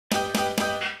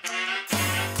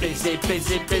busy,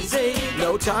 busy, busy.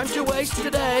 No time to waste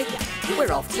today.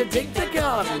 We're off to dig the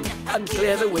garden and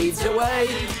clear the weeds away.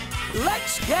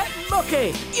 Let's get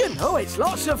mucky. You know it's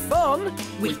lots of fun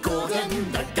with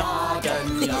Gordon the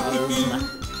Garden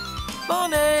Gnome.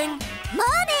 Morning.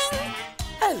 Morning.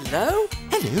 Hello.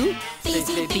 Hello.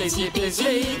 Busy, busy,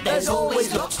 busy. There's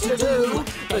always lots to do.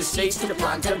 There's seeds to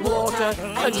plant and water,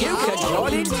 and you can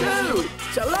join in too.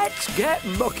 So let's get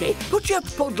mucky. Put your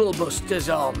puddle busters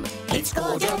on. It's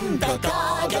Gordon the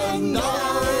Garden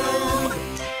Gnome.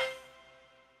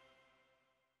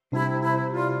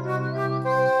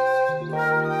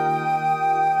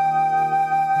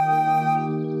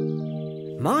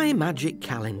 My magic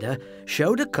calendar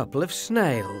showed a couple of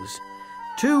snails.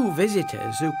 2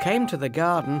 visitors who came to the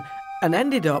garden and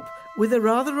ended up with a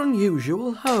rather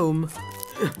unusual home.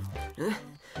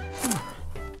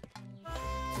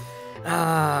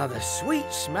 Ah, the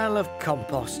sweet smell of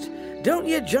compost. Don't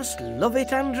you just love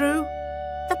it, Andrew?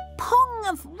 The pong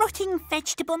of rotting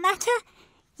vegetable matter?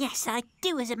 Yes, I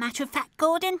do, as a matter of fact,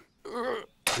 Gordon.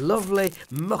 Lovely,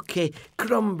 mucky,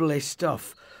 crumbly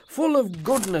stuff, full of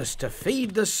goodness to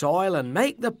feed the soil and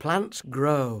make the plants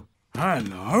grow.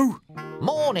 Hello.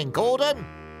 Morning, Gordon.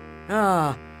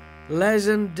 Ah, Les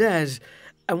and Des.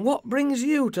 And what brings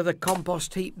you to the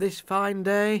compost heap this fine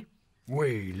day?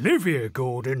 We live here,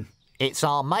 Gordon. It's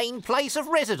our main place of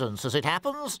residence, as it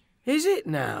happens. Is it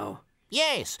now?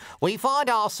 Yes, we find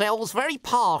ourselves very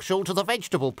partial to the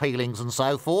vegetable peelings and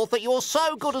so forth that you're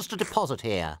so good as to deposit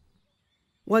here.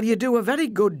 Well, you do a very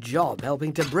good job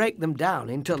helping to break them down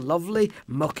into lovely,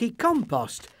 mucky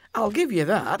compost. I'll give you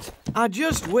that. I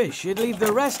just wish you'd leave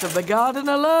the rest of the garden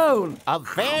alone. A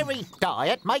varied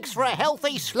diet makes for a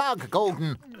healthy slug,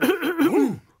 Gordon.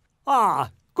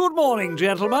 Good morning,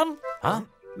 gentlemen. Huh?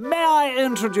 May I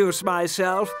introduce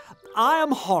myself? I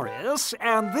am Horace,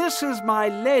 and this is my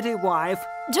lady wife,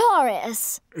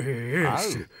 Doris.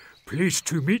 Yes, pleased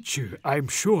to meet you, I'm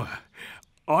sure.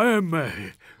 I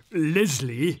am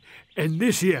Leslie, and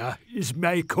this here is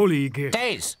my colleague.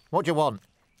 Des, what do you want?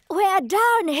 We're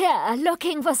down here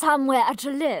looking for somewhere to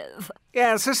live.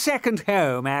 Yes, a second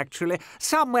home, actually.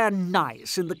 Somewhere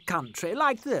nice in the country,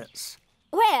 like this.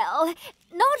 Well,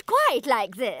 not quite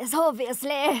like this,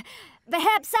 obviously.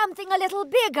 Perhaps something a little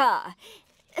bigger.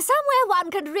 Somewhere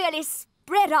one can really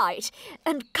spread out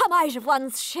and come out of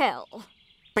one's shell.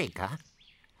 Bigger?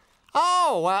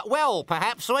 Oh, well,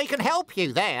 perhaps we can help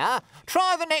you there.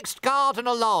 Try the next garden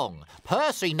along.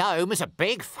 Percy Gnome is a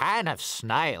big fan of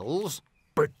snails.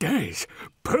 But Des,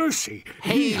 Percy,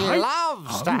 He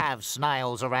loves to have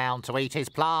snails around to eat his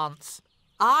plants.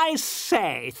 I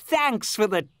say, thanks for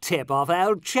the tip-off,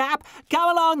 old chap.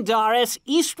 Come along, Doris.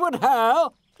 Eastward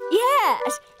ho!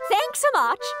 Yes, thanks so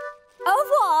much. Au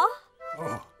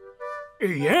revoir.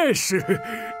 Yes,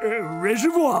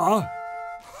 reservoir.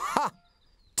 Ha!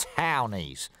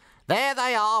 Townies. There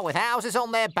they are with houses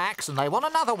on their backs and they want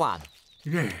another one.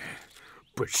 Yeah,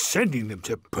 but sending them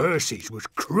to Percy's was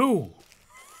cruel.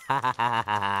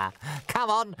 Come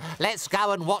on, let's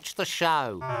go and watch the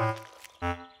show.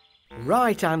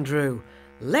 Right, Andrew.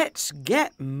 Let's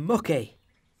get mucky.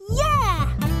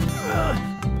 Yeah!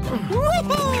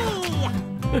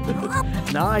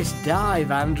 Nice dive,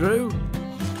 Andrew.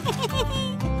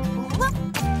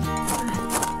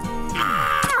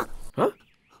 Huh?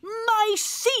 My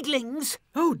seedlings!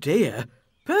 Oh, dear.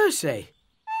 Percy.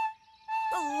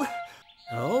 Oh,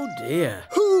 Oh, dear.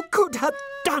 Who could have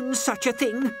done such a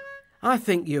thing? I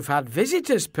think you've had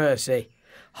visitors, Percy.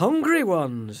 Hungry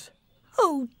ones.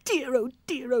 oh dear, oh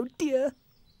dear, oh dear.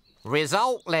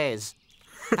 Result, Les.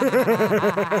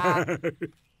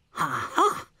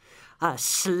 Aha! A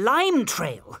slime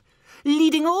trail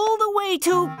leading all the way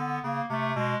to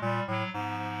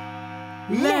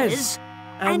Les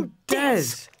and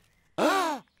Des.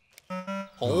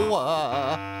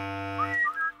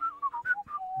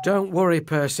 Don't worry,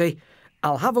 Percy.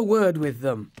 I'll have a word with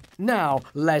them. Now,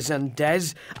 Les and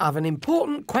Des, I've an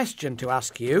important question to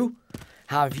ask you.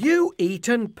 Have you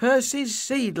eaten Percy's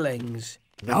seedlings?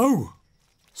 No.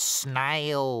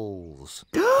 Snails.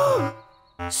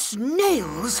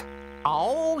 snails.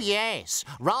 Oh, yes.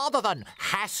 Rather than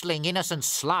hassling innocent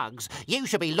slugs, you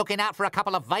should be looking out for a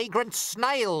couple of vagrant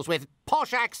snails with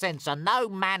posh accents and no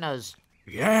manners.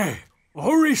 Yeah,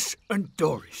 Horace and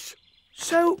Doris.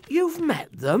 So you've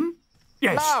met them?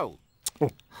 Yes.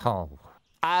 No.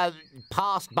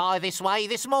 Passed by this way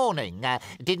this morning.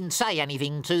 Didn't say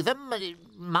anything to them,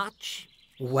 much.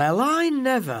 Well, I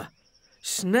never.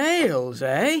 Snails,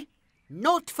 eh?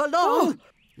 Not for long.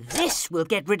 This will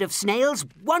get rid of snails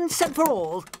once and for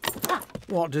all.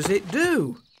 What does it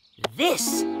do?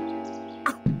 This.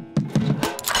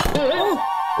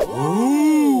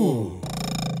 Ooh!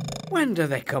 When do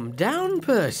they come down,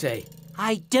 Percy?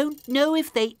 I don't know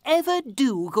if they ever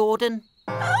do, Gordon.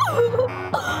 Oh,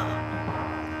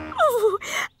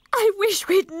 I wish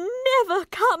we'd never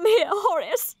come here,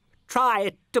 Horace.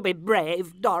 Try to be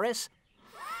brave, Doris.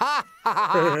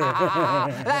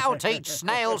 That'll teach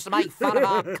snails to make fun of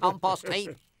our compost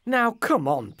heap. Now, come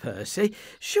on, Percy.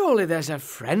 Surely there's a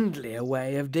friendlier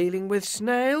way of dealing with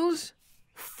snails?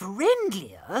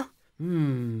 Friendlier?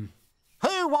 Who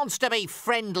wants to be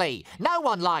friendly? No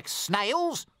one likes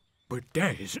snails. But,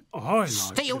 Des, I like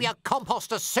Steal them. your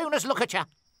compost as soon as look at you.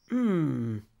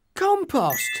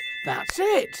 Compost, that's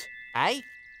it. Eh?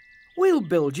 We'll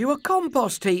build you a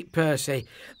compost heap, Percy.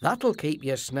 That'll keep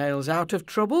your snails out of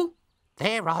trouble.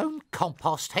 Their own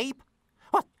compost heap?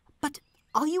 What? But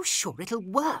are you sure it'll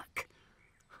work?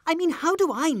 I mean, how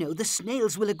do I know the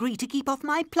snails will agree to keep off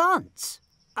my plants?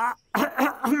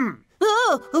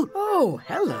 Oh,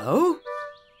 hello.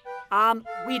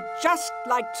 We'd just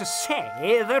like to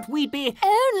say that we'd be...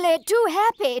 Only too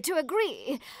happy to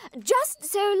agree, just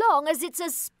so long as it's a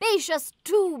spacious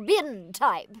two-bin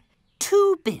type.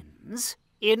 2 bins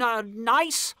in a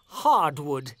nice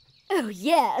hardwood. Oh,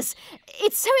 yes.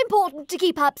 It's so important to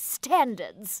keep up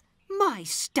standards. My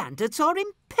standards are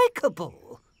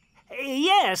impeccable.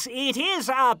 Yes, it is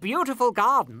a beautiful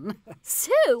garden.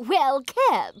 So well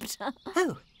kept.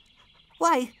 Oh,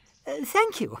 why,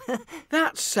 thank you.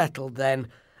 That's settled then.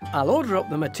 I'll order up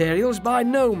the materials by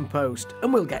gnome post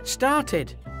and we'll get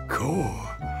started. Cool.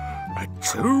 A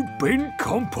 2-bin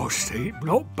compost heap,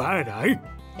 not bad, eh?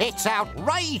 It's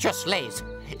outrageous, Liz.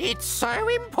 It's so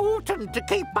important to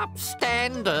keep up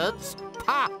standards.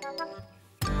 Ha!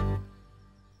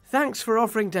 Thanks for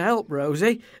offering to help,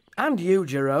 Rosie. And you,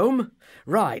 Jerome.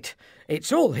 Right,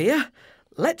 it's all here.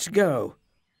 Let's go.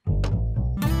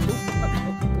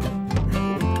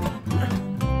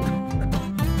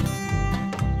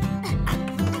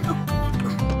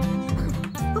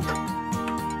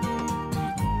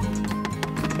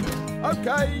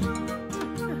 OK.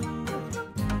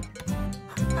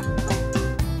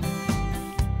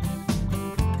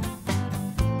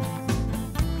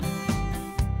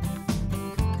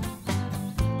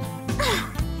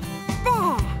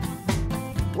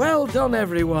 Well done,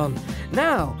 everyone.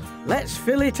 Now, let's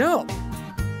fill it up.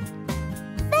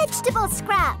 Vegetable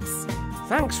scraps.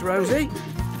 Thanks, Rosie.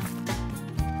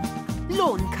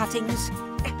 Lawn cuttings.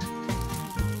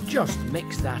 Just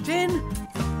mix that in.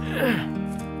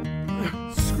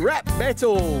 Scrap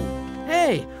metal.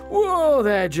 Hey, whoa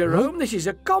there, Jerome. This is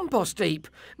a compost heap,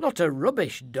 not a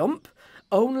rubbish dump.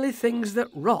 Only things that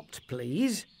rot,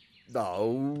 please.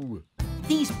 Oh.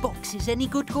 These boxes any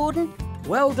good, Gordon?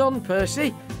 Well done,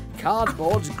 Percy.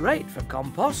 Cardboard's great for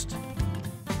compost.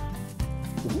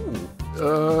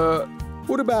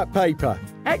 What about paper?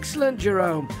 Excellent,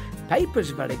 Jerome. Paper's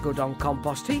very good on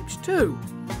compost heaps too.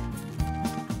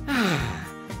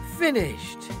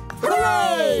 Finished.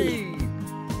 Hooray!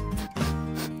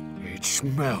 It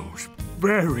smells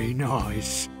very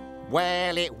nice.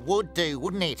 Well, it would do,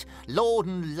 wouldn't it? Lord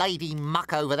and Lady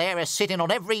Muck over there are sitting on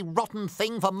every rotten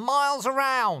thing for miles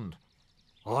around.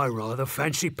 I rather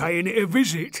fancy paying it a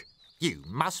visit. You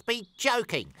must be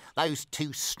joking. Those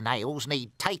 2 snails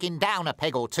need taking down a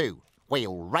peg or 2.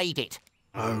 We'll raid it.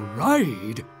 A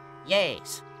raid?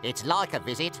 Yes, it's like a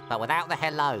visit, but without the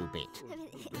hello bit.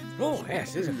 Oh,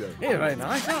 yes, isn't it? Yeah, very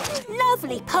nice, aren't they?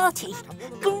 Lovely party.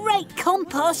 Great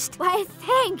compost. Why,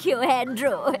 thank you,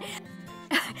 Andrew.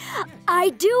 I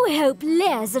do hope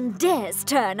Les and Des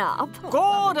turn up.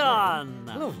 Gordon!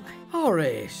 Lovely.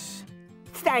 Horace.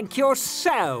 Thank you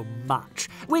so much.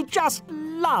 We just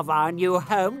love our new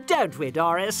home, don't we,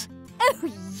 Doris?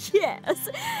 Oh, yes.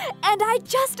 And I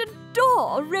just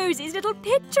adore Rosie's little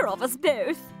picture of us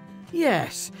both.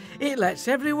 Yes, it lets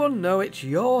everyone know it's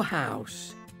your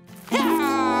house. You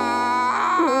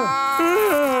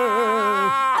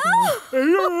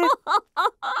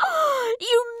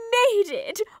made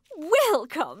it.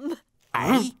 Welcome.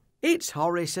 Eh? It's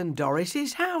Horace and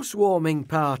Doris's housewarming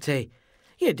party.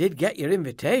 You did get your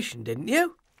invitation, didn't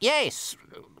you? Yes.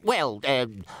 Well,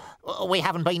 we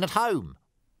haven't been at home.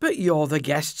 But you're the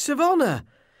guests of honour.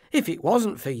 If it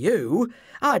wasn't for you,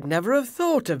 I'd never have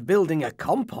thought of building a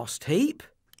compost heap.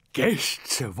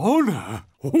 Guests of honour?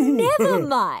 Never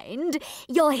mind.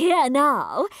 You're here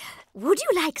now. Would you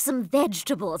like some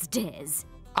vegetables, Des?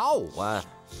 Oh,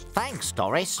 thanks,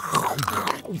 Doris.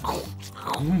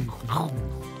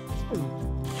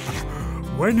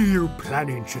 When are you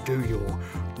planning to do your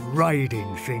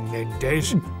raiding thing then,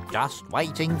 Des? Just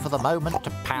waiting for the moment to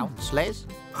pounce, Les.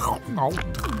 Oh,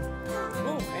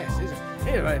 yes, isn't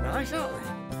it? Very nice, aren't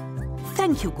they?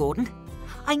 Thank you, Gordon.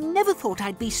 I never thought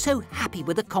I'd be so happy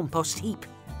with a compost heap.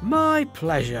 My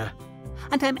pleasure.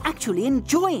 And I'm actually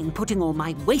enjoying putting all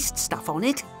my waste stuff on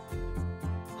it.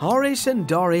 Horace and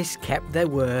Doris kept their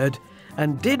word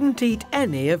and didn't eat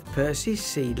any of Percy's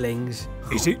seedlings.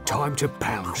 Is it time to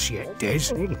pounce yet,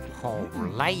 Des? Oh,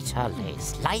 later,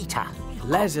 Les, later.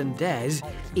 Les and Des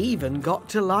even got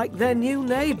to like their new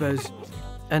neighbours.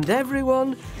 And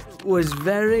everyone was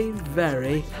very,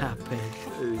 very happy.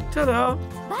 Ta-da!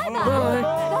 Bye-bye. Bye.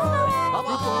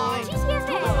 Bye-bye.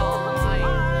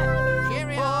 Cheerio.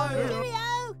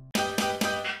 Cheerio.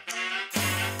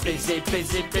 Busy,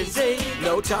 busy, busy,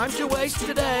 no time to waste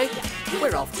today.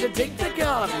 We're off to dig the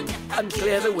garden and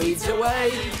clear the weeds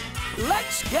away.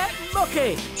 Let's get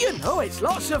mucky, you know it's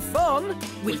lots of fun.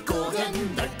 With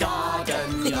Gordon the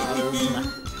Garden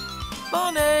Gnome.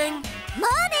 Morning.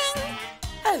 Morning!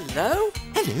 Hello.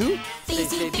 Hello.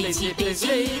 Busy, busy,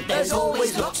 busy, There's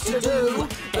always lots to do.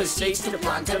 There's seeds to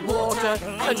plant and water,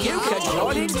 and you can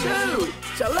join in too.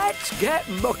 So let's get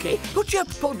mucky. Put your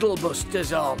puddle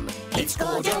busters on. It's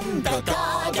Gordon the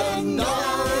Garden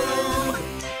Gnome.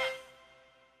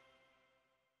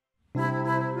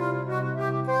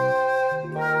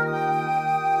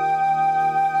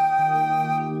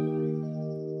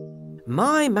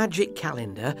 My magic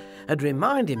calendar had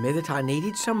reminded me that I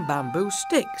needed some bamboo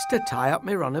sticks to tie up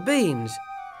my runner beans.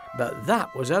 But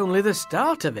that was only the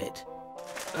start of it.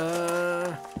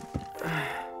 I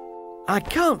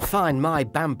can't find my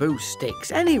bamboo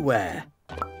sticks anywhere.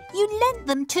 You lent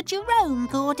them to Jerome,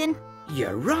 Gordon.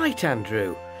 You're right,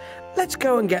 Andrew. Let's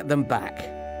go and get them back.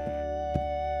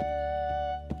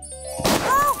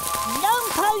 Oh,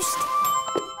 gnome post!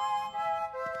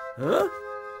 Huh?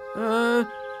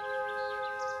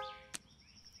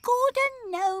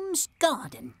 Gordon Gnome's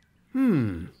garden.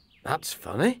 That's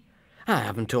funny. I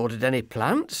haven't ordered any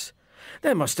plants.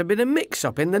 There must have been a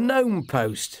mix-up in the gnome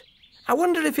post. I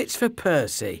wonder if it's for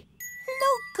Percy.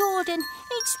 Look, Gordon,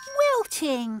 it's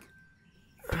wilting.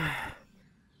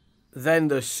 Then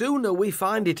the sooner we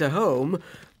find it a home,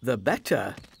 the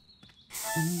better.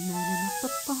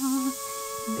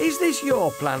 Is this your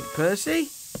plant, Percy?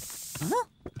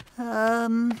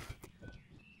 No,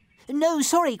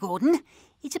 sorry, Gordon.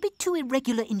 It's a bit too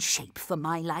irregular in shape for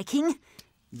my liking.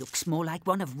 Looks more like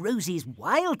one of Rosie's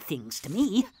wild things to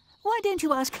me. Why don't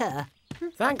you ask her?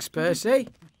 Thanks, Percy.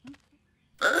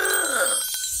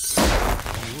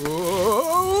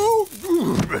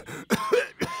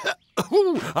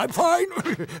 I'm fine.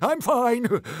 I'm fine.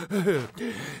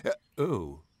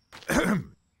 Oh.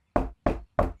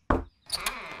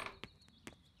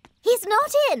 He's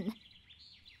not in.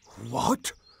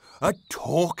 What? A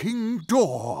talking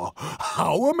door?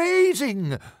 How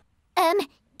amazing!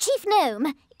 Chief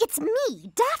Gnome, it's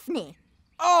me, Daphne.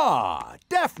 Ah,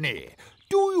 Daphne.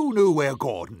 Do you know where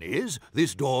Gordon is?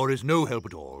 This door is no help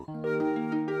at all.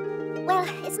 Well,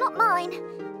 it's not mine.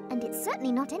 And it's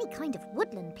certainly not any kind of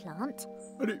woodland plant.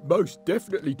 And it most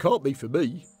definitely can't be for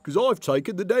me, because I've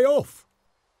taken the day off.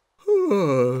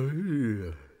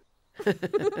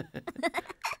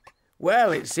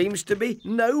 Well, it seems to be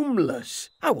gnomeless.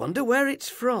 I wonder where it's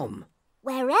from.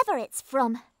 Wherever it's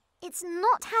from, it's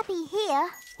not happy here.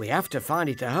 We have to find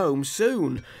it a home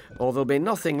soon, or there'll be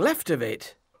nothing left of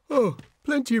it. Oh,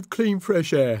 plenty of clean,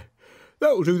 fresh air.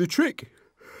 That'll do the trick.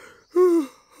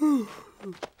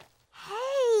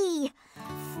 Hey,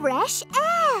 fresh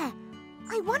air.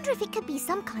 I wonder if it could be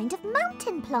some kind of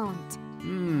mountain plant.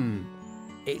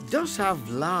 It does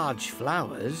have large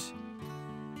flowers.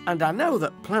 And I know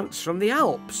that plants from the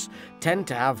Alps tend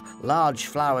to have large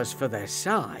flowers for their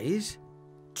size.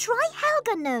 Try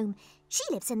Helga Gnome. She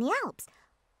lives in the Alps.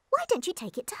 Why don't you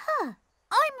take it to her?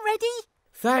 I'm ready.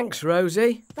 Thanks,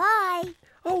 Rosie. Bye.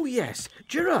 Oh, yes,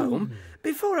 Jerome,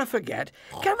 before I forget,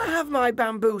 can I have my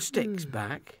bamboo sticks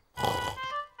back?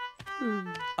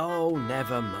 Oh,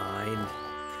 never mind.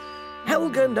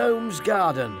 Helga Gnome's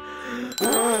garden.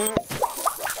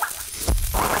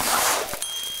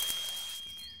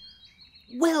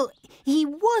 Well, he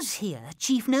was here,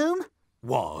 Chief Gnome.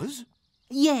 Was?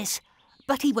 Yes,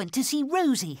 but he went to see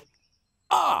Rosie.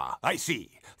 Ah, I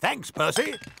see. Thanks,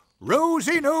 Percy.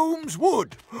 Rosie Gnome's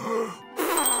wood.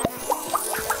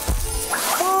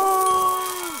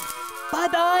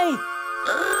 Bye-bye.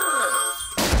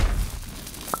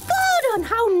 Gordon,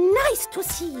 how nice to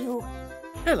see you.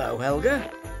 Hello, Helga.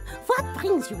 What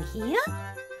brings you here?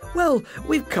 Well,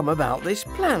 we've come about this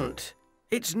plant.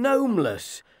 It's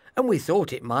gnomeless, and we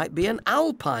thought it might be an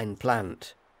alpine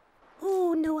plant.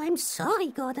 Oh, no, I'm sorry,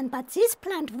 Gordon, but this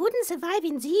plant wouldn't survive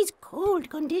in these cold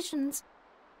conditions.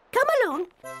 Come along.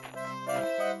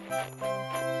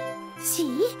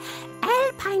 See?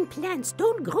 Alpine plants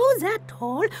don't grow that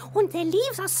tall and their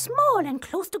leaves are small and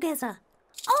close together.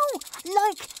 Oh,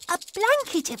 like a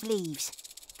blanket of leaves.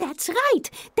 That's right.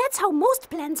 That's how most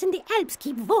plants in the Alps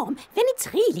keep warm when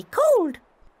it's really cold.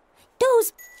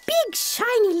 Those big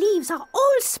shiny leaves are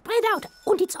all spread out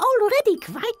and it's already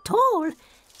quite tall.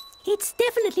 It's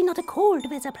definitely not a cold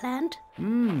weather plant.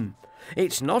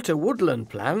 It's not a woodland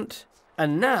plant.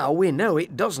 And now we know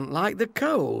it doesn't like the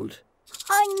cold.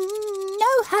 I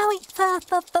know how it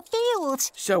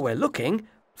feels. So we're looking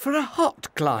for a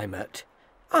hot climate.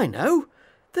 I know,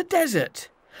 the desert.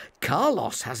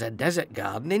 Carlos has a desert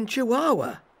garden in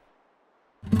Chihuahua.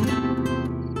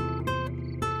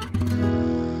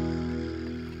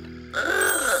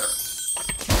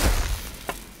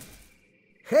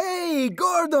 Hey,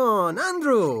 Gordon,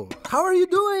 Andrew, how are you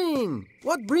doing?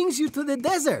 What brings you to the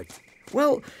desert?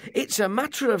 Well, it's a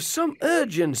matter of some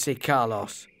urgency,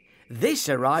 Carlos. This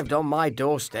arrived on my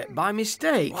doorstep by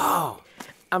mistake. Wow.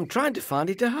 I'm trying to find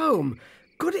it a home.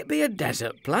 Could it be a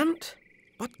desert plant?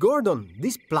 But Gordon,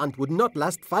 this plant would not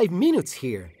last 5 minutes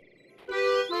here.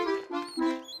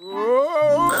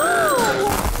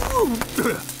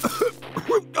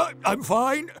 I'm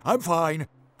fine.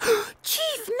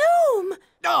 Chief Gnome!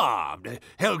 Ah,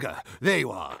 Helga, there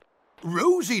you are.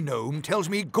 Rosie Gnome tells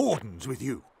me Gordon's with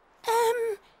you.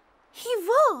 He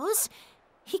was.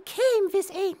 He came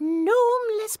with a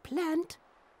gnomeless plant.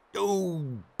 Oh,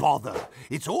 bother.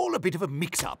 It's all a bit of a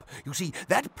mix-up. You see,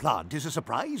 that plant is a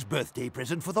surprise birthday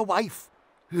present for the wife.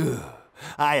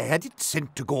 I had it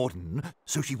sent to Gordon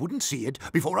so she wouldn't see it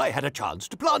before I had a chance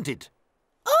to plant it.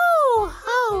 Oh,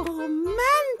 how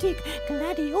romantic!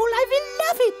 Gladiola, I will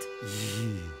love it.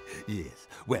 Yes.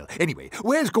 Well, anyway,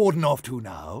 where's Gordon off to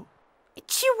now?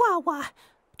 Chihuahua,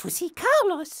 to see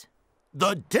Carlos.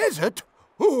 The desert?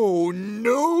 Oh,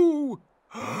 no!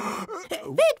 Wait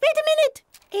a minute.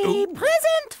 A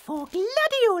present for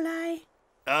Gladioli.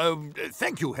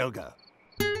 Thank you, Helga.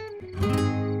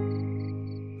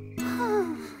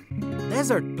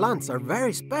 Desert plants are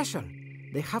very special.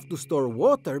 They have to store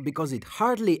water because it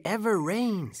hardly ever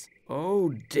rains.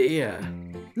 Oh, dear.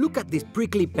 Look at this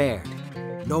prickly pear.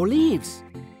 No leaves.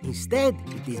 Instead,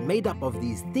 it is made up of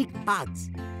these thick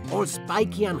pads, all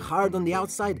spiky and hard on the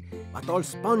outside, but all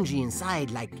spongy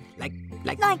inside, like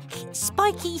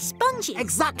spiky sponges.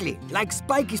 Exactly, like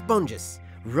spiky sponges.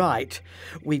 Right.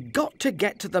 We've got to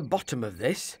get to the bottom of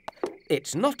this.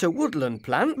 It's not a woodland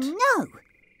plant. No.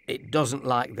 It doesn't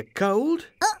like the cold.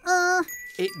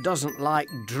 It doesn't like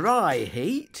dry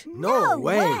heat. No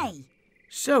way.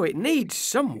 So it needs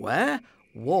somewhere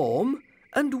warm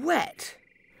and wet.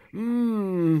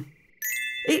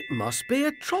 It must be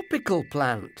a tropical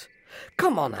plant.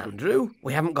 Come on, Andrew.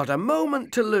 We haven't got a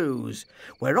moment to lose.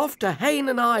 We're off to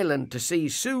Hainan Island to see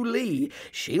Sue Lee.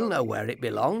 She'll know where it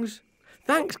belongs.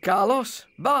 Thanks, Carlos.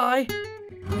 Bye.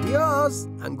 Adios,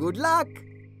 and good luck.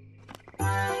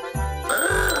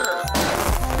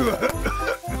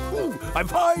 I'm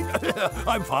fine.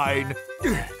 I'm fine.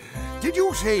 Did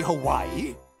you say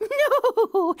Hawaii?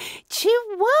 No,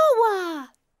 Chihuahua.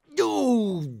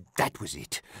 Oh, that was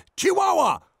it.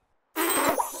 Chihuahua!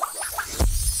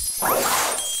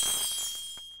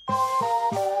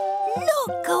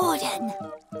 Look, Gordon.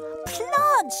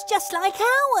 Plants just like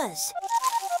ours.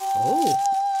 Oh.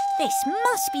 This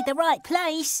must be the right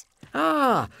place.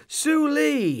 Ah, Sue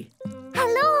Lee.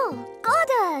 Hello,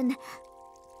 Gordon.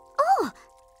 Oh,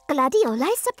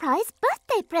 Gladiola's surprise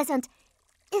birthday present.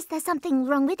 Is there something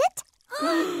wrong with it?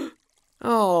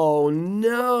 Oh,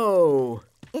 no.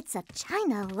 It's a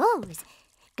China rose,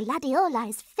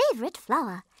 Gladiola's favourite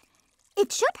flower.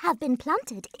 It should have been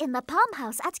planted in the palm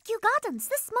house at Kew Gardens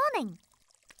this morning.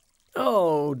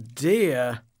 Oh,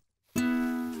 dear.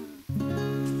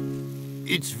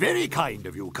 It's very kind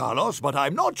of you, Carlos, but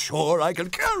I'm not sure I can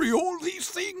carry all these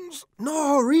things.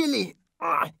 No, really.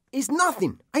 It's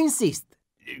nothing. I insist.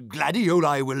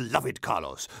 Gladioli will love it,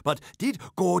 Carlos. But did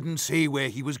Gordon say where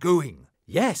he was going?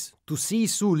 Yes, to see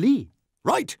Sue Lee.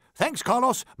 Right. Thanks,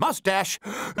 Carlos. Must dash.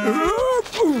 Oh,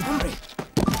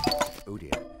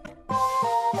 dear.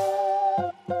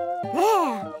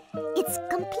 There. It's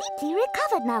completely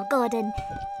recovered now, Gordon.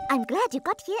 I'm glad you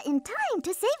got here in time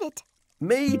to save it.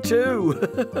 Me too.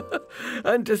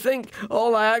 And to think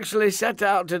all I actually set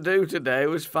out to do today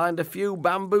was find a few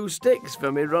bamboo sticks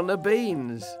for me runner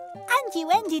beans. And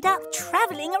you ended up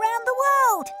travelling around the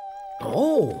world.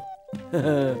 Oh.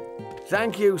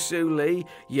 Thank you, Sue Lee.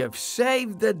 You've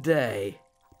saved the day.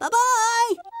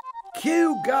 Bye-bye.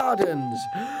 Kew Gardens.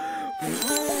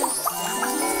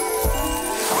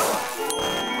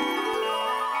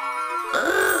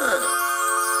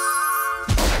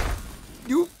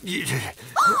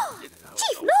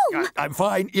 Chief Gnome! I'm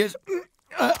fine, yes.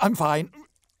 I'm fine.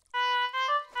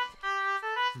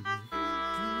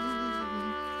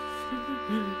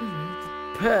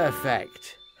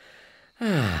 Perfect.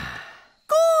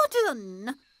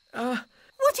 Gordon!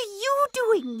 What are you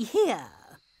doing here?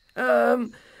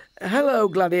 Hello,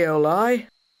 Gladioli.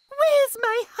 Where's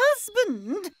my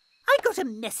husband? I got a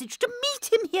message to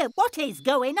meet him here. What is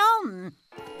going on?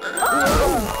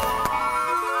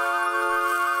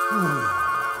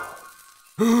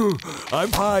 I'm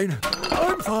fine.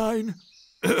 I'm fine.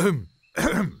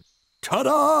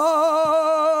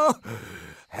 Ta-da!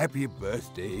 Happy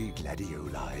birthday,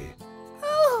 Gladioli.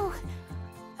 Oh,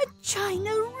 a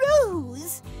China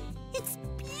rose. It's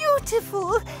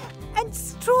beautiful. And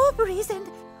strawberries and...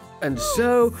 And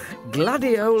so,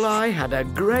 Gladioli had a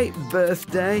great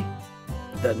birthday.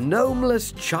 The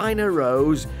gnomeless China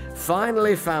Rose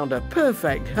finally found a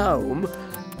perfect home.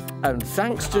 And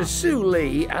thanks to Sue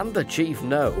Lee and the Chief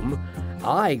Gnome,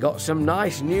 I got some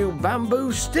nice new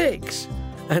bamboo sticks.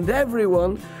 And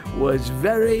everyone was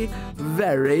very,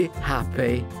 very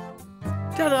happy.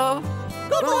 Ta-da!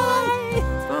 Goodbye!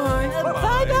 Bye!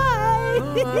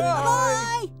 Bye-bye!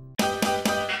 Bye!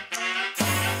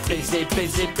 Busy,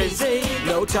 busy, busy,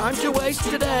 no time to waste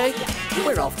today.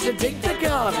 We're off to dig the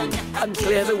garden and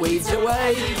clear the weeds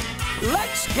away.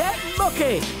 Let's get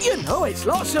mucky, you know it's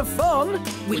lots of fun.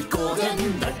 With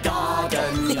Gordon the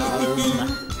Garden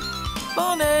Gnome.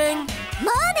 Morning.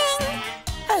 Morning!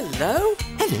 Hello.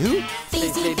 Hello.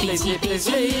 Busy, busy,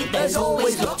 busy, there's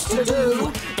always lots to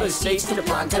do. There's seeds to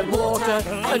plant and water,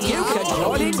 and you can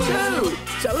join in too.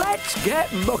 So let's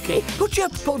get mucky. Put your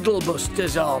puddle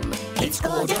busters on. It's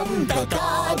Gordon the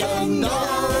Garden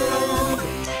Gnome.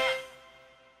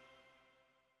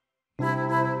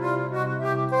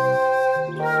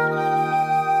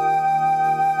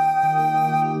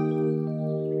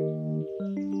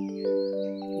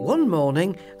 One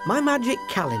morning, my magic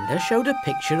calendar showed a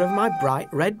picture of my bright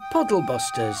red puddle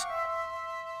busters.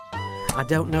 I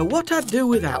don't know what I'd do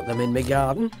without them in my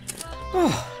garden.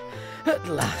 Oh, at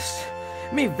last,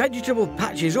 me vegetable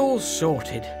patch is all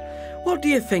sorted. What do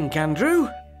you think, Andrew?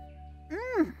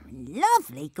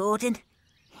 Lovely, Gordon.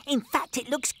 In fact, it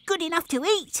looks good enough to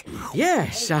eat.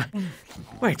 Yes,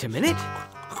 wait a minute.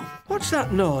 What's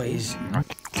that noise?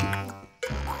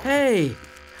 Hey,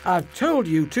 I've told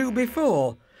you two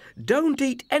before. Don't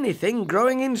eat anything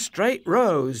growing in straight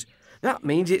rows. That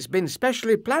means it's been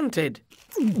specially planted.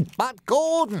 But,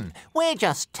 Gordon, we're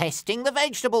just testing the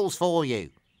vegetables for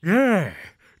you. Yeah,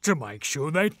 to make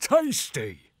sure they're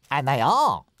tasty. And they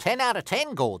are. 10 out of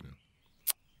 10, Gordon.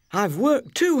 I've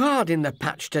worked too hard in the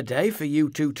patch today for you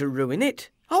two to ruin it.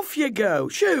 Off you go.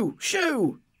 Shoo,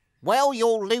 shoo. Well,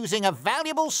 you're losing a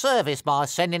valuable service by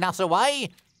sending us away.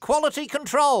 Quality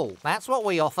control. That's what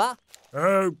we offer.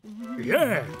 Yeah.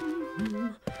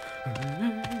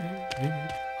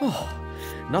 Oh,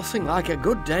 nothing like a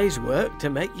good day's work to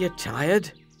make you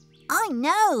tired. I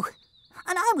know.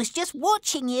 And I was just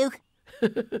watching you.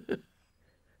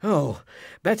 Oh,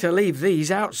 better leave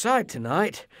these outside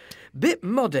tonight. Bit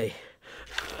muddy.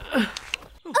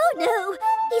 Oh no!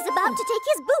 He's about to take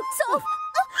his boots off!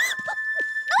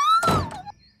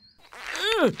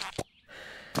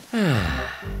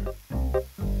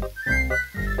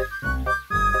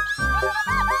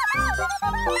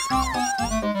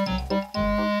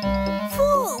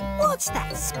 Fool, what's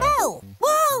that smell?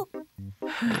 Whoa!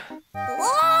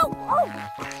 Whoa!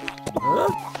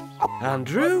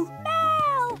 Andrew?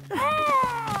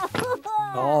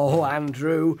 Oh,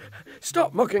 Andrew,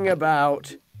 stop mucking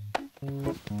about.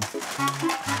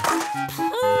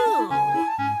 Oh,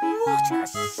 what a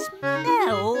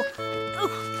smell!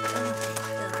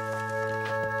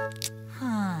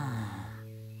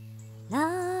 La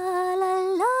la la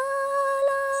la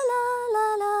la la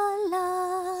la la.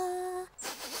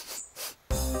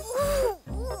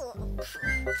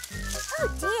 Oh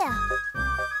dear.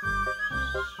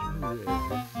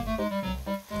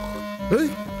 Hey,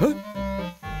 hey.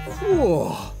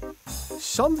 Whoa.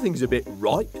 Something's a bit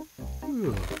right.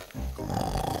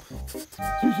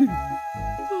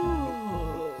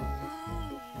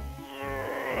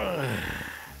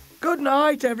 Good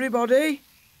night, everybody.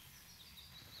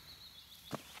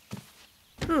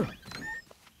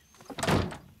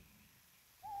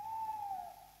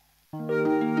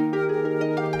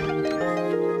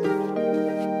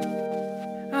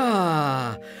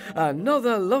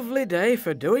 Another lovely day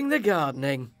for doing the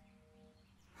gardening.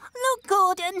 Look,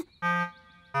 Gordon.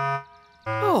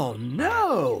 Oh,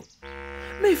 no!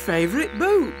 My favourite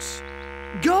boots.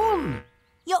 Gone.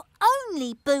 Your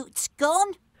only boot's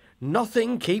gone.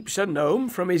 Nothing keeps a gnome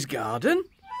from his garden.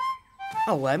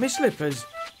 I'll wear my slippers.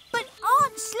 But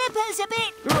aren't slippers a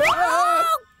bit...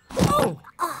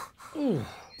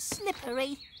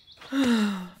 slippery?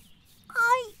 I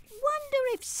wonder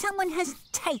if someone has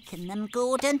taken them,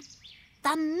 Gordon.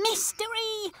 The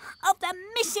mystery of the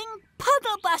missing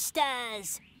Puddle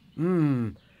Busters.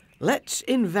 Let's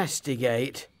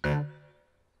investigate.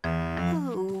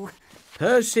 Oh,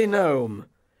 Percy Gnome,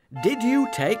 did you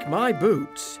take my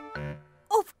boots?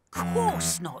 Of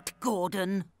course not,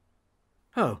 Gordon.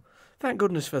 Oh, thank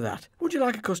goodness for that. Would you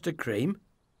like a custard cream?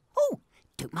 Oh,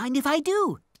 don't mind if I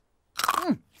do.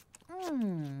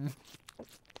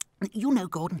 You know,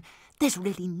 Gordon, there's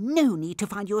really no need to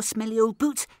find your smelly old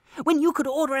boots when you could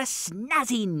order a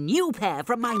snazzy new pair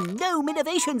from my Gnome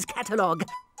Innovations catalogue.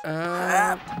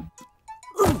 Let's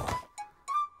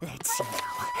see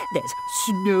now. There's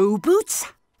snow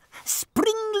boots,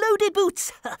 spring-loaded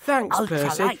boots. Thanks,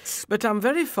 Percy, ultralights. but I'm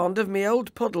very fond of me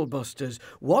old Puddle Busters.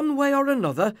 One way or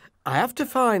another, I have to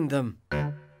find them.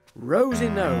 Rosie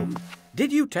Gnome,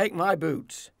 did you take my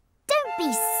boots? Don't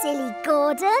be silly,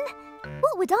 Gordon.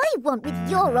 What would I want with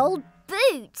your old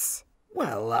boots?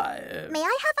 Well, May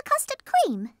I have a custard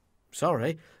cream?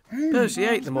 sorry. Percy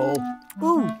ate them all.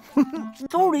 Oh,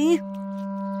 sorry.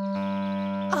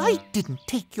 I didn't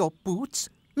take your boots.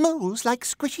 Moles like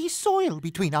squishy soil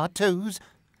between our toes.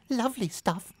 Lovely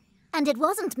stuff. And it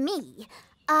wasn't me.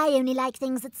 I only like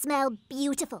things that smell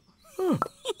beautiful.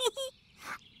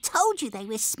 told you they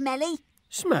were smelly.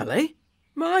 Smelly?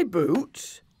 My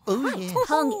boots? Oh, yes.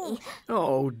 Honey.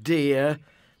 Oh, dear.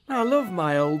 I love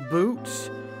my old boots.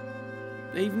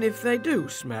 Even if they do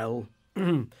smell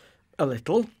a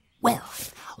little. Well,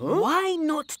 why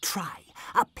not try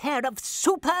a pair of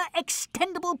super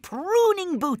extendable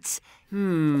pruning boots?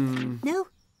 No?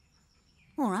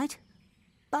 All right.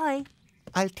 Bye.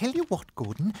 I'll tell you what,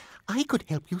 Gordon. I could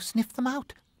help you sniff them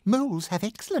out. Moles have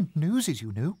excellent noses,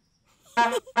 you know.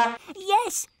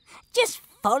 Yes, just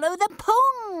follow the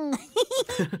pong.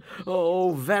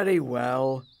 Oh, very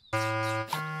well.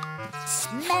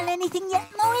 Smell anything yet,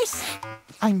 Morris?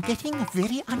 I'm getting a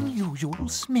very unusual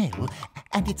smell,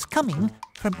 and it's coming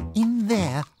from in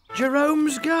there.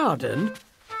 Jerome's garden?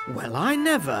 Well, I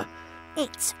never.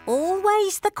 It's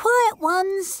always the quiet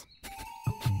ones.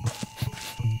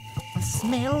 The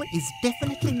smell is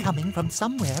definitely coming from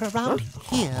somewhere around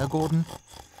here, Gordon.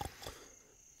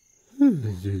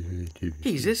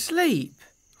 He's asleep.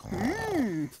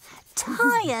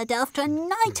 Tired after a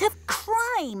night of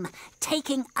crime,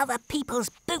 taking other people's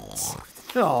boots.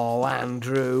 Oh,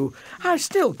 Andrew, I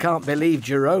still can't believe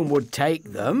Jerome would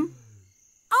take them.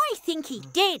 I think he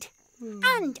did,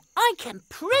 and I can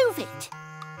prove it.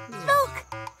 Look,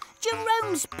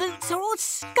 Jerome's boots are all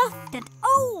scuffed and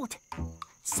old,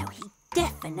 so he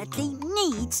definitely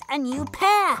needs a new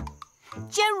pair.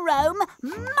 Jerome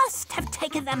must have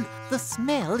taken them. The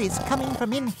smell is coming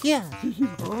from in here.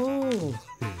 Oh.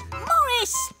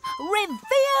 Morris,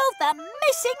 reveal the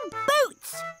missing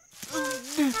boots.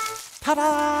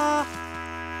 Ta-da!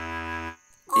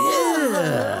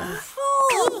 Oh,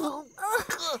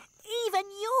 even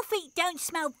your feet don't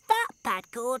smell that bad,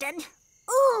 Gordon.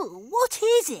 Oh, what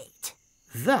is it?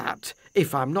 That,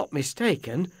 if I'm not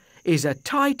mistaken, is a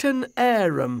Titan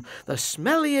arum, the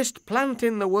smelliest plant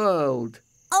in the world.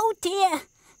 Oh, dear.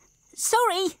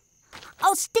 Sorry.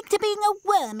 I'll stick to being a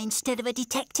worm instead of a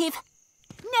detective.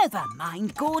 Never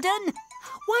mind, Gordon.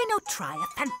 Why not try a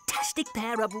fantastic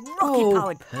pair of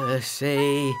rocket-powered... Oh,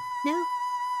 Percy. No?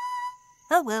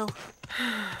 Oh, well.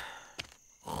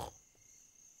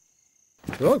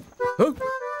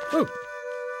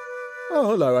 Oh,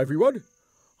 hello, everyone.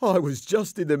 I was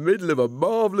just in the middle of a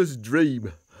marvellous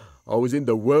dream. I was in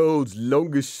the world's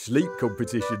longest sleep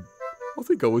competition. I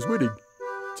think I was winning,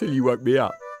 till you woke me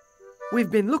up. We've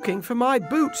been looking for my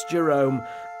boots, Jerome.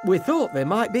 We thought they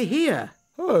might be here.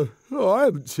 Oh, I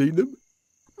haven't seen them.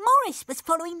 Morris was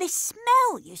following this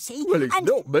smell, you see. Well, it's and...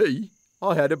 not me.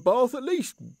 I had a bath at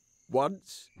least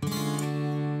once.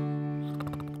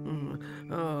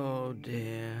 Oh,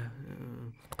 dear.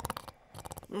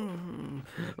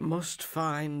 Must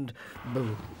find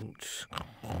boots.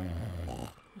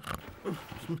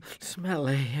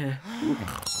 Smelly.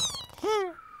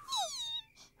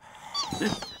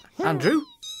 Andrew,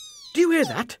 do you hear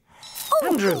that? Oh,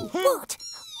 Andrew! What?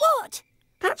 What?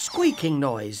 That squeaking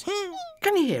noise.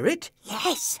 Can you hear it?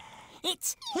 Yes,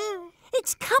 it's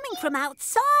coming from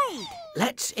outside.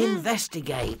 Let's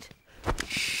investigate.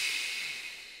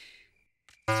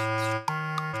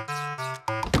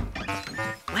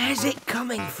 Where's it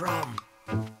coming from?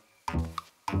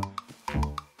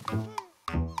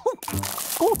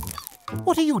 Gordon,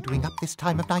 what are you doing up this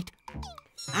time of night?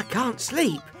 I can't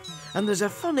sleep. and there's a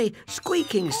funny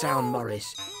squeaking sound,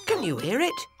 Morris. Can you hear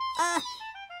it?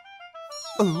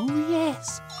 Oh,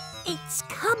 yes. It's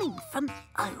coming from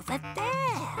over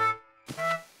there.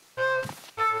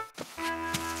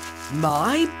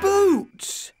 My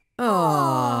boots!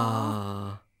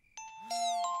 Ah.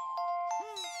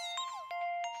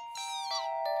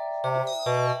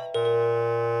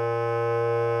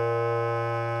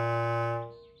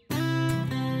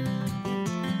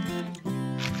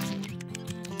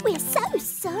 We're so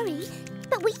sorry,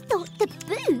 but we thought the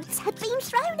boots had been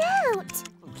thrown out.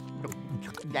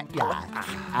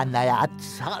 And they had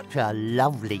such a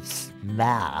lovely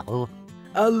smell.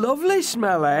 A lovely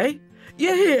smell, eh?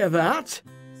 You hear that?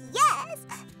 Yes,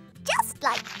 just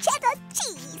like cheddar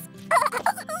cheese.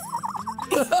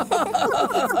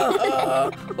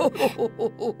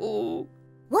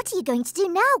 What are you going to do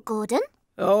now, Gordon?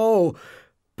 Oh,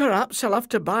 perhaps I'll have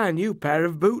to buy a new pair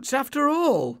of boots after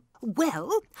all.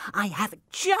 Well, I have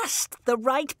just the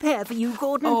right pair for you,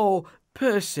 Gordon. Oh,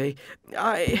 Percy,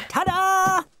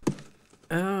 Ta-da!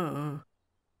 Oh.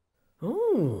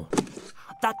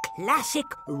 The classic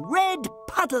red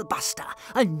puddle buster,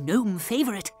 a gnome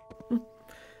favourite.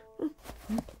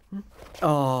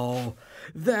 Oh,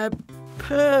 they're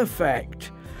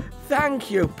perfect.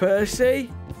 Thank you, Percy.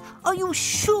 Are you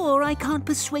sure I can't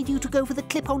persuade you to go for the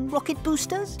clip-on rocket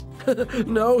boosters?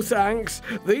 No, thanks.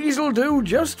 These'll do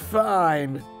just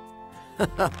fine.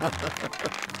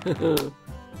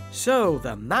 So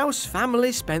the mouse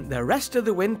family spent the rest of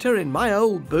the winter in my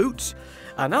old boots,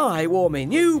 and I wore my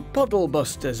new puddle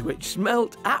busters, which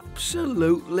smelt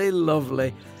absolutely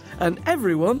lovely. And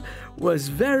everyone was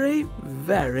very,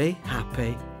 very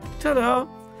happy. Ta-da!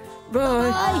 Bye!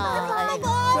 Bye.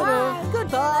 Ta-da!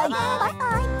 Goodbye!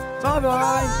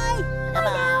 Bye-bye!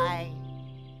 Bye.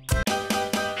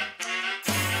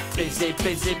 Busy,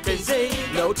 busy, busy,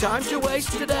 no time to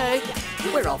waste today.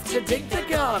 We're off to dig the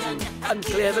garden and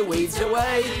clear the weeds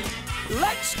away.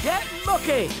 Let's get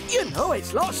mucky, you know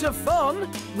it's lots of fun.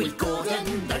 With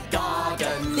Gordon the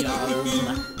Garden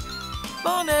Gnome.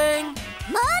 Morning.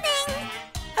 Morning.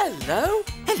 Hello.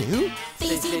 Hello.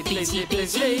 Busy, busy,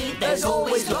 busy, there's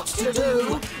always lots to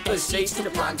do. There's seeds to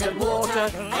plant and water,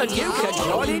 and you can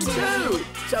join in too.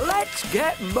 So let's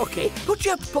get mucky. Put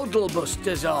your puddle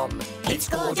busters on. It's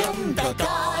Gordon the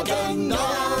Garden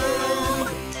Gnome.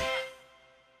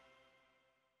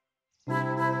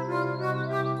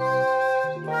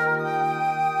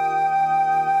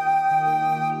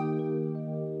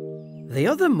 The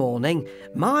other morning,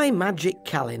 my magic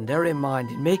calendar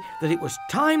reminded me that it was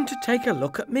time to take a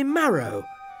look at me marrow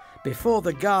before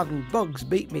the garden bugs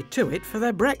beat me to it for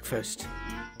their breakfast.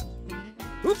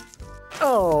 Oop.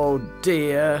 Oh,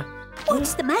 dear.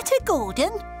 What's the matter,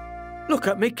 Gordon? Look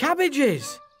at me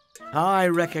cabbages. I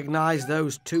recognise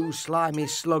those two slimy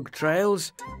slug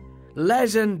trails.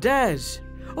 Les and Des.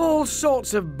 All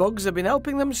sorts of bugs have been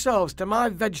helping themselves to my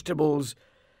vegetables.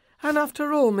 And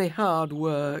after all me hard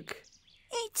work.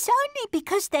 It's only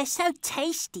because they're so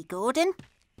tasty, Gordon.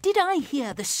 Did I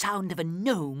hear the sound of a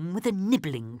gnome with a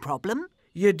nibbling problem?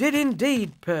 You did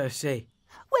indeed, Percy.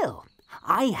 Well,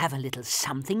 I have a little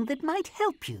something that might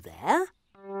help you there.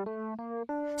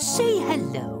 Say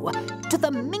hello to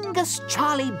the Mingus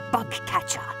Charlie bug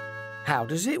catcher. How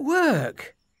does it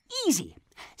work? Easy.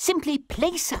 Simply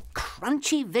place a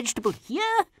crunchy vegetable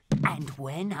here, and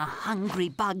when a hungry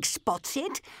bug spots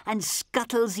it and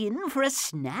scuttles in for a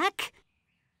snack...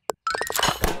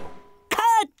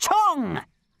 Ka-chong!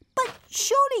 But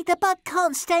surely the bug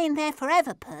can't stay in there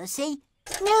forever, Percy.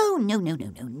 No.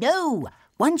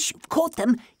 Once you've caught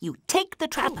them, you take the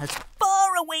trap as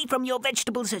far away from your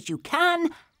vegetables as you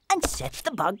can and set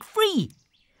the bug free.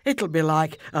 It'll be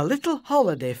like a little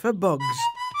holiday for bugs.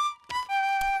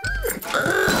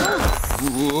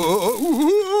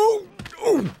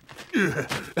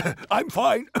 I'm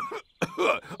fine.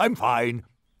 I'm fine.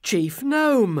 Chief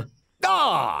Gnome.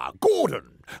 Ah, Gordon.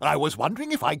 I was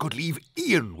wondering if I could leave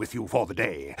Ian with you for the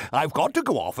day. I've got to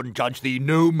go off and judge the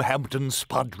Gnome Hampton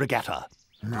Spud Regatta.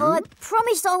 I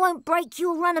promise I won't break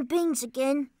your run of beans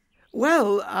again.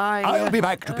 Well, I'll be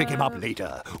back to pick him up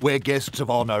later. We're guests of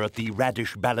honour at the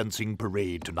Radish Balancing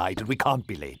Parade tonight, and we can't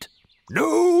be late.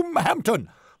 Gnome Hampton!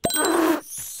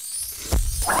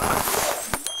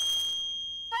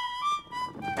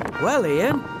 Well,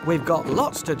 Ian, we've got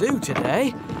lots to do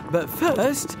today, but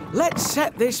first, let's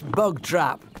set this bug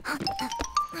trap.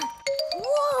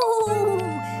 Whoa!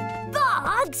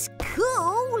 Bugs,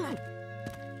 cool!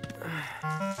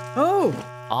 Oh,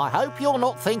 I hope you're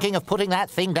not thinking of putting that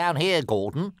thing down here,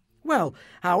 Gordon. well,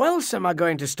 how else am I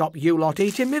going to stop you lot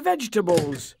eating me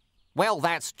vegetables? Well,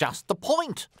 that's just the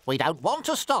point. We don't want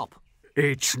to stop.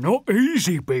 It's not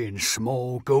easy being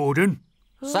small, Gordon.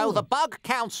 So the Bug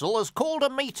Council has called a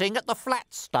meeting at the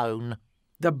Flatstone.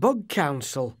 The Bug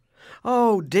Council?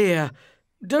 Oh, dear.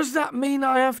 Does that mean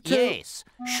I have to... Yes.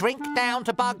 Shrink down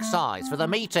to bug size for the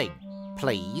meeting,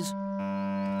 please.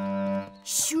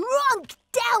 Shrunk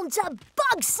down to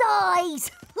bug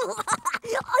size!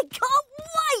 I can't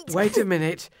wait! Wait a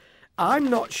minute. I'm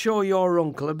not sure your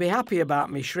uncle would be happy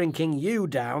about me shrinking you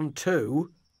down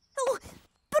too. Oh,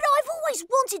 but I've always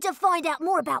wanted to find out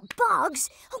more about bugs.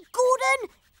 Oh, Gordon,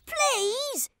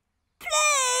 please!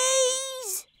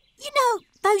 Please! You know,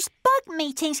 those bug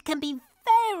meetings can be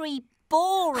very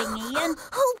boring, Ian.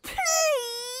 Oh,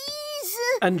 please!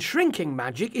 And shrinking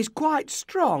magic is quite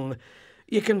strong.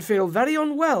 You can feel very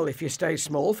unwell if you stay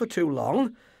small for too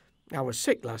long. I was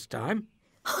sick last time.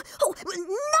 Oh,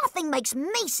 nothing makes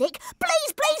me sick.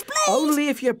 Please, please, please! Only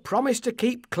if you promise to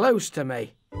keep close to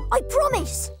me. I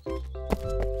promise.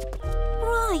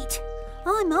 Right,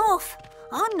 I'm off.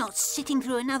 I'm not sitting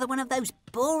through another one of those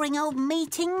boring old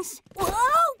meetings.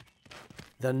 Whoa!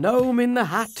 The gnome in the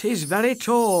hat is very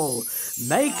tall.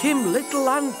 Make him little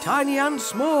and tiny and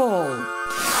small.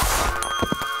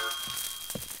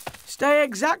 Stay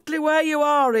exactly where you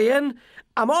are, Ian.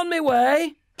 I'm on my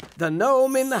way. The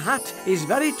gnome in the hat is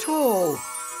very tall.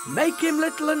 Make him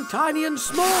little and tiny and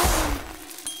small.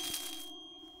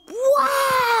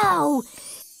 Wow!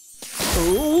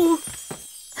 Ooh.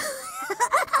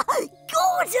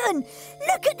 Gordon,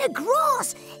 look at the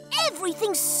grass.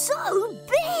 Everything's so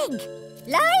big.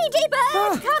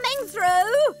 Ladybird coming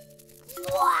through.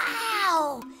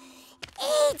 Wow!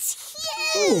 It's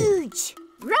huge.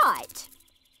 Right.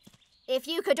 If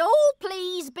you could all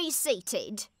please be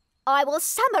seated, I will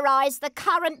summarise the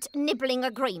current nibbling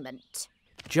agreement.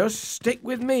 Just stick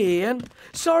with me, Ian.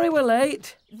 Sorry we're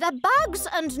late. The bugs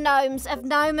and gnomes of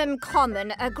Gnomeham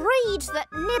Common agreed that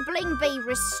nibbling be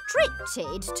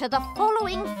restricted to the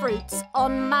following fruits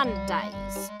on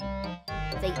Mondays.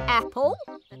 The apple,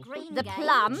 the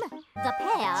plum, the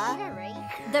pear,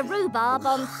 the rhubarb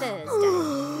on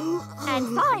Thursday.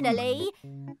 And finally,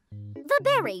 the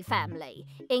berry family,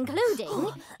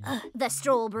 including the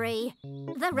strawberry,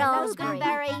 the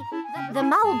raspberry, the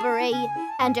mulberry,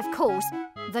 and of course,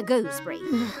 the gooseberry.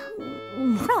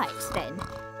 Right then,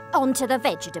 on to the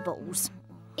vegetables.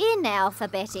 In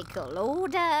alphabetical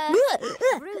order.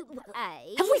 Group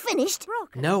A. Have we finished?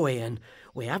 Broccoli, No, Ian,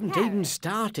 we haven't even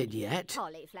started yet.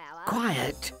 cauliflower,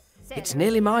 Quiet. It's celery,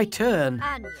 nearly my turn.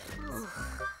 onions.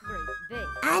 Group B.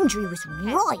 Andrew was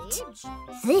right.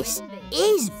 This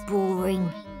is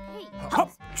boring.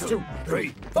 Hop, 2,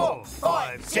 3, 4,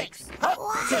 5, 6. Hop,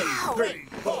 Wow. 2, 3,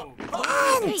 4,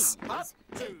 5, Ants!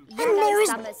 And they're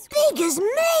as big as me!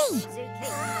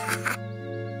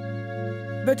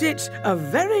 But it's a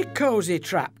very cosy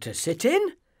trap to sit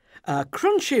in, a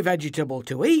crunchy vegetable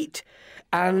to eat,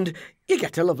 and you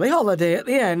get a lovely holiday at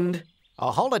the end.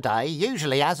 A holiday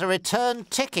usually has a return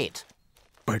ticket.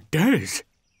 But Des,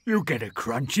 you get a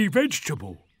crunchy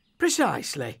vegetable.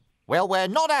 Precisely. Well, we're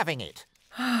not having it.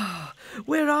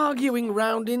 We're arguing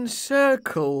round in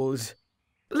circles.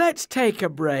 Let's take a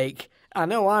break. I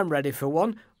know I'm ready for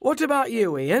one. What about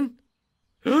you, Ian?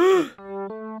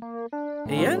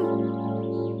 Ian?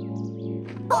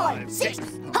 5, 6,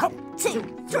 hop,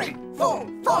 2, 3, 4,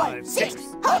 5, 6,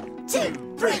 hop,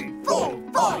 2, 3, 4,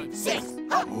 5, 6,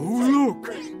 hop. Oh,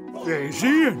 look, there's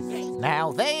Ian.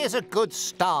 Now, there's a good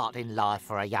start in life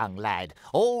for a young lad.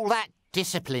 All that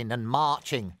discipline and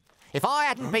marching. If I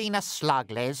hadn't been a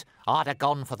slug, Les, I'd have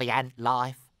gone for the ant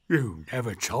life. You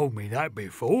never told me that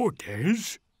before,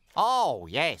 Des. Oh,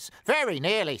 yes, very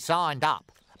nearly signed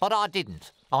up. But I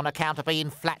didn't, on account of being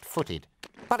flat-footed.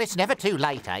 But it's never too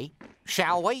late, eh?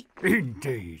 Shall we?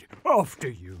 Indeed. After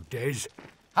you, Des.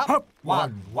 Up,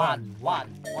 1, 1,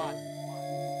 1.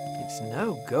 It's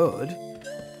no good.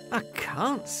 I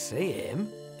can't see him.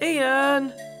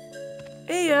 Ian!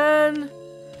 Ian!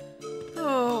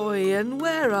 Oh, Ian,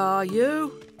 where are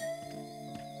you?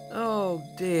 Oh,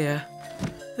 dear.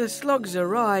 The slugs are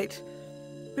right.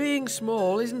 Being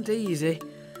small isn't easy,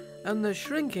 and the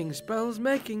shrinking spell's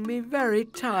making me very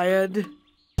tired.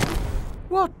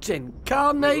 What in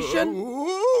carnation?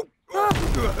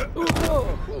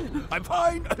 I'm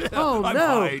fine. Oh, I'm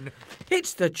no. fine.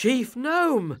 It's the chief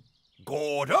gnome.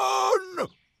 Gordon!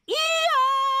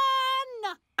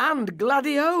 Ian! And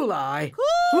gladioli.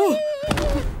 Oh.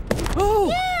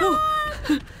 Oh.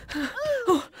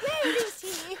 Oh. Where is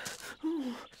he?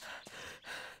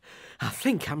 I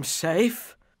think I'm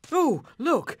safe. Oh,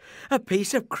 look, a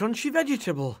piece of crunchy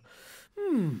vegetable.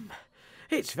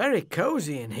 It's very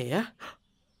cosy in here.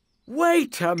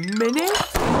 Wait a minute.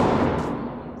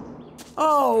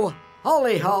 Oh,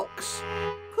 hollyhocks.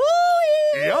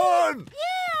 Ian!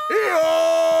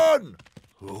 Yeah! Ian!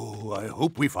 Oh, I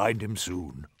hope we find him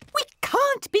soon. We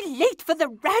can't be late for the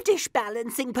radish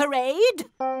balancing parade.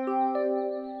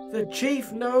 The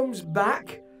chief gnome's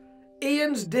back,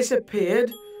 Ian's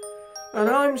disappeared, and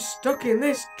I'm stuck in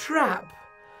this trap.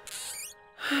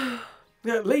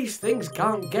 At least things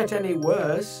can't get any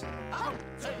worse.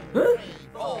 3,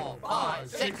 4, 5,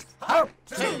 6. Up,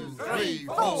 2, 3,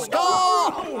 4.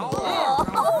 Score!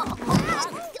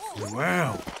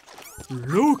 Well,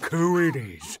 look who it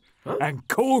is, and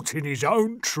caught in his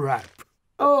own trap.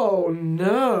 Oh,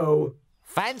 no.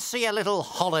 Fancy a little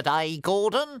holiday,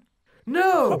 Gordon?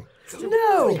 No,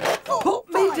 no, put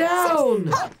me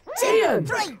down. Ian,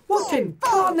 what in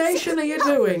carnation are you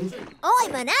doing?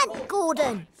 I'm an ant,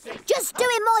 Gordon. Just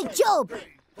doing my job.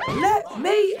 Let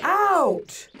me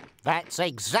out. That's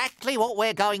exactly what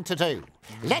we're going to do.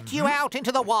 Let you out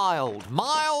into the wild,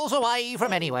 miles away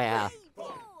from anywhere.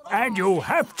 And you'll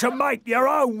have to make your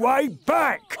own way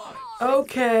back.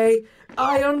 OK,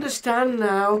 I understand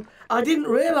now. I didn't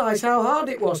realise how hard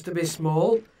it was to be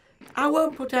small. I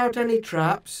won't put out any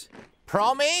traps.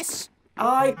 Promise?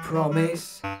 I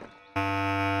promise.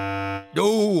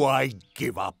 Oh, I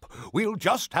give up. We'll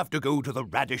just have to go to the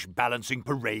radish balancing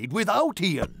parade without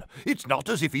Ian. It's not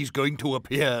as if he's going to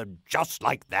appear just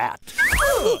like that.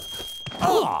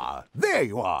 Ah, there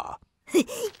you are.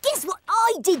 Guess what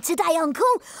I did today, Uncle?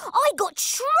 I got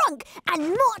shrunk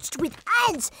and marched with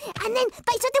ants, and then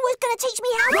they said they were going to teach me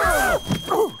how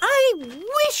to... I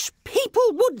wish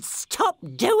people would stop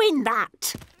doing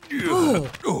that.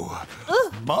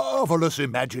 Marvellous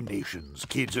imaginations,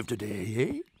 kids of today,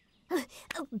 eh?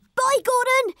 Bye,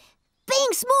 Gordon.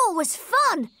 Being small was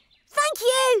fun. Thank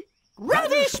you.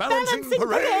 Radish balancing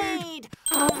parade!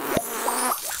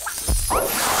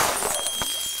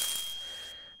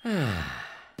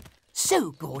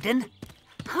 So, Gordon,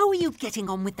 how are you getting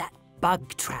on with that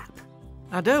bug trap?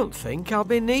 I don't think I'll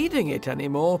be needing it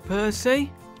anymore,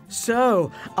 Percy. So,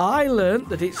 I learnt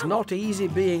that it's not easy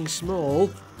being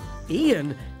small.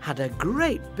 Ian had a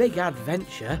great big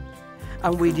adventure,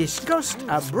 and we discussed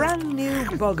a brand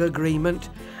new bug agreement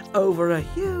over a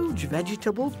huge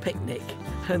vegetable picnic,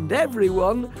 and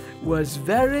everyone was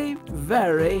very,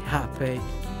 very happy.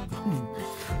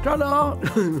 Ta-da!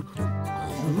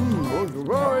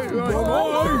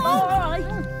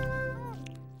 Bye.